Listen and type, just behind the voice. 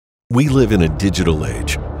We live in a digital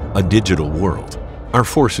age, a digital world. Our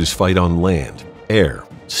forces fight on land, air,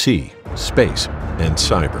 sea, space, and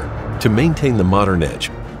cyber. To maintain the modern edge,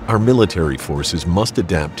 our military forces must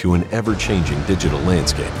adapt to an ever-changing digital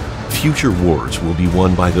landscape. Future wars will be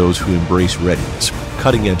won by those who embrace readiness,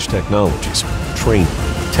 cutting-edge technologies, training,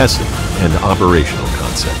 testing, and operational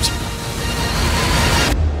concepts.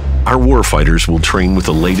 Our warfighters will train with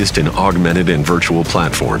the latest in augmented and virtual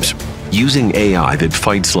platforms, using AI that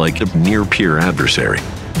fights like a near-peer adversary,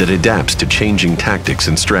 that adapts to changing tactics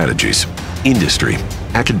and strategies. Industry,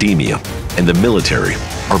 academia, and the military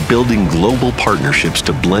are building global partnerships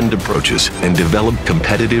to blend approaches and develop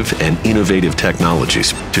competitive and innovative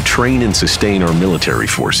technologies to train and sustain our military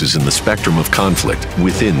forces in the spectrum of conflict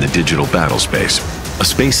within the digital battle space, a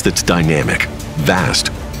space that's dynamic,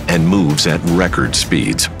 vast, and moves at record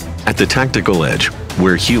speeds. At the tactical edge,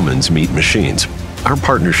 where humans meet machines, our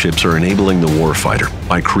partnerships are enabling the warfighter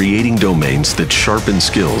by creating domains that sharpen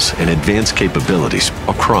skills and advance capabilities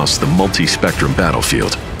across the multi-spectrum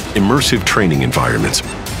battlefield. Immersive training environments,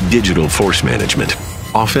 digital force management,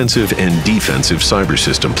 offensive and defensive cyber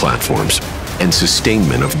system platforms, and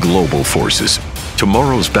sustainment of global forces.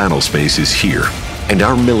 Tomorrow's battle space is here, and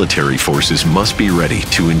our military forces must be ready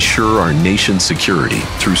to ensure our nation's security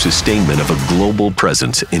through sustainment of a global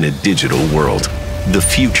presence in a digital world. The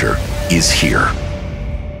future is here.